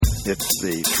It's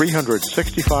the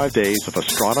 365 Days of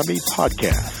Astronomy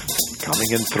podcast.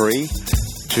 Coming in 3,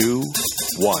 2,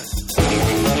 1.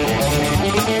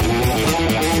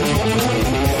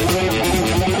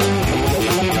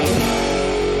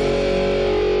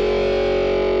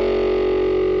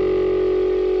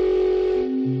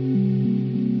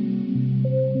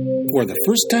 For the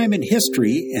first time in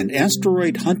history, an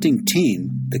asteroid hunting team,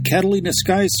 the Catalina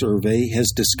Sky Survey,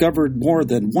 has discovered more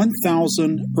than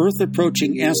 1,000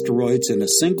 Earth-approaching asteroids in a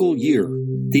single year.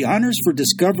 The honors for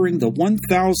discovering the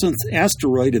 1,000th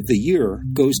asteroid of the year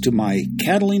goes to my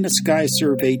Catalina Sky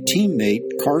Survey teammate,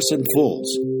 Carson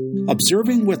Fulls.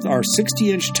 Observing with our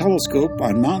 60-inch telescope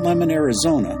on Mount Lemmon,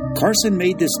 Arizona, Carson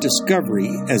made this discovery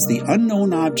as the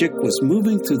unknown object was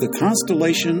moving through the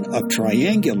constellation of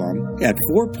Triangulum at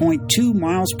 4.2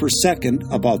 miles per second,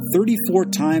 about 34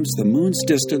 times the Moon's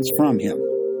distance from him.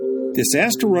 This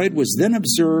asteroid was then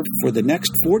observed for the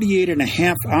next 48 and a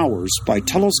half hours by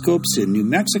telescopes in New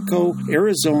Mexico,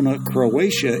 Arizona,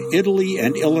 Croatia, Italy,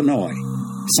 and Illinois.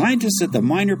 Scientists at the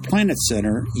Minor Planet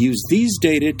Center used these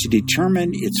data to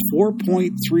determine its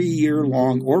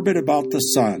 4.3-year-long orbit about the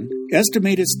Sun,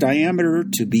 estimate its diameter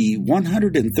to be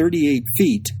 138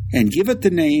 feet, and give it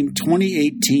the name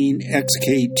 2018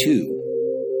 XK2.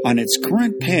 On its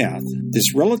current path,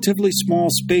 this relatively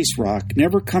small space rock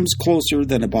never comes closer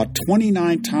than about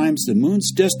 29 times the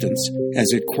Moon's distance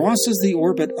as it crosses the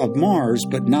orbit of Mars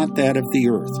but not that of the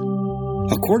Earth.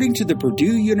 According to the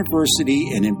Purdue University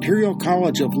and Imperial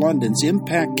College of London's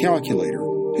impact calculator,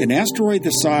 an asteroid the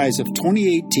size of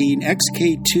 2018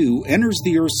 XK2 enters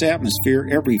the Earth's atmosphere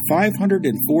every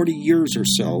 540 years or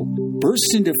so,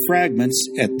 bursts into fragments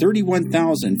at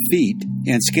 31,000 feet,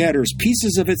 and scatters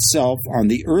pieces of itself on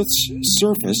the Earth's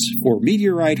surface for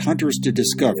meteorite hunters to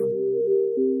discover.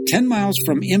 10 miles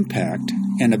from impact,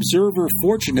 an observer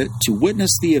fortunate to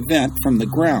witness the event from the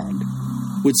ground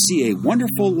would see a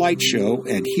wonderful light show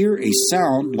and hear a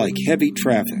sound like heavy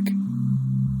traffic.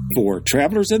 For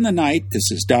Travelers in the Night, this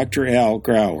is Dr. Al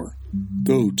Grauer.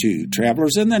 Go to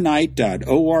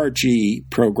travelersinthenight.org,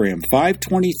 program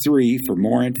 523 for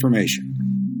more information.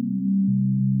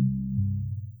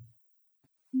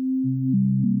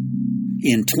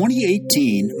 In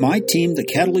 2018, my team, the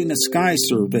Catalina Sky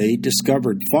Survey,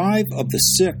 discovered 5 of the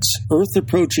 6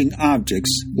 Earth-approaching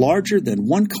objects larger than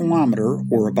 1 kilometer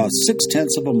or about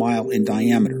 0.6 of a mile in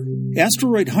diameter.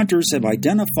 Asteroid hunters have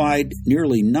identified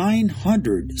nearly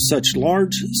 900 such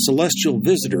large celestial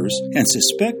visitors and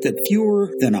suspect that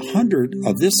fewer than 100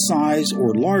 of this size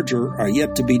or larger are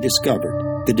yet to be discovered.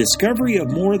 The discovery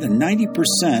of more than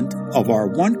 90% of our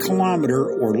 1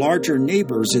 kilometer or larger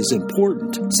neighbors is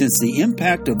important, since the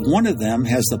impact of one of them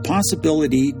has the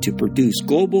possibility to produce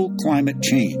global climate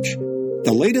change.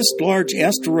 The latest large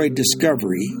asteroid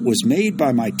discovery was made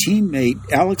by my teammate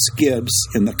Alex Gibbs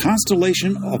in the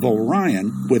constellation of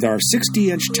Orion with our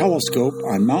 60-inch telescope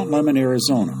on Mount Lemmon,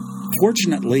 Arizona.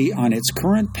 Fortunately, on its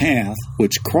current path,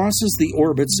 which crosses the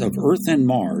orbits of Earth and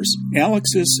Mars,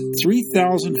 Alex's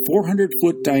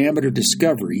 3,400-foot diameter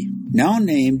discovery, now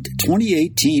named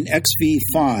 2018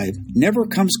 XV5, never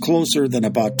comes closer than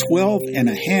about 12 and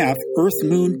a half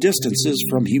Earth-Moon distances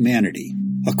from humanity.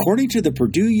 According to the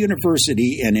Purdue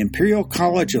University and Imperial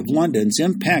College of London's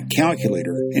impact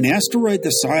calculator, an asteroid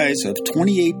the size of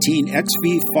 2018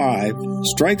 XV5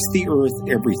 strikes the Earth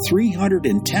every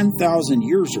 310,000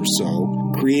 years or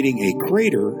so, creating a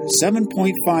crater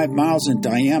 7.5 miles in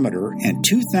diameter and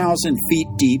 2,000 feet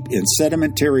deep in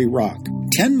sedimentary rock.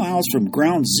 10 miles from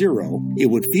ground zero, it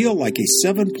would feel like a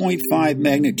 7.5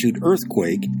 magnitude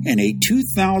earthquake, and a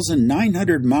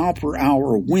 2,900 mile per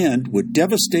hour wind would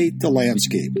devastate the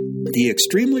landscape. The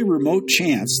extremely remote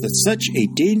chance that such a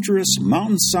dangerous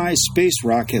mountain-sized space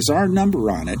rock has our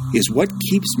number on it is what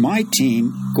keeps my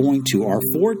team going to our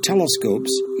 4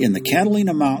 telescopes in the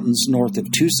Catalina Mountains north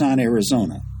of Tucson,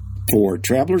 Arizona. For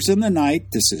Travelers in the Night,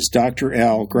 this is Dr.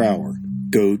 Al Grauer.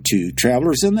 Go to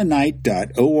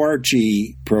travelersinthenight.org,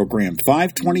 program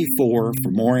 524 for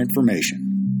more information.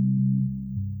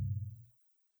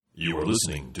 You are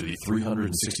listening to the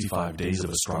 365 Days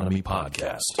of Astronomy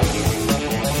podcast.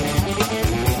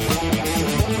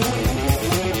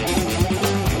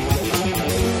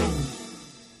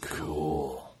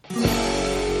 Cool.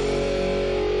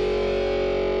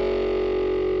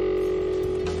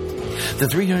 The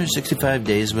 365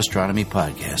 Days of Astronomy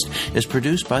podcast is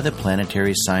produced by the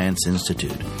Planetary Science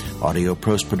Institute. Audio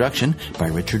post-production by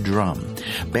Richard Drum.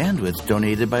 Bandwidth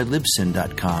donated by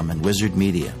Libsyn.com and Wizard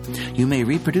Media. You may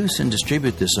reproduce and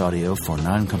distribute this audio for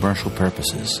non-commercial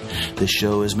purposes. This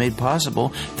show is made possible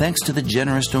thanks to the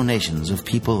generous donations of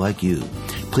people like you.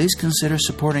 Please consider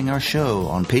supporting our show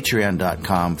on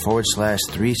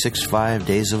patreon.com/365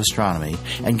 Days of Astronomy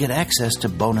and get access to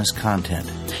bonus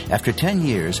content. After 10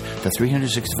 years, the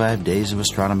 365 Days of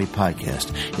Astronomy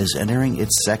podcast is entering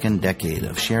its second decade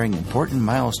of sharing important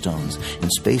milestones in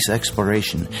space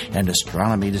exploration and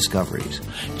astronomy discoveries.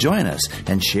 Join us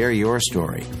and share your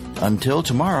story. Until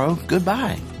tomorrow,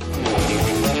 goodbye.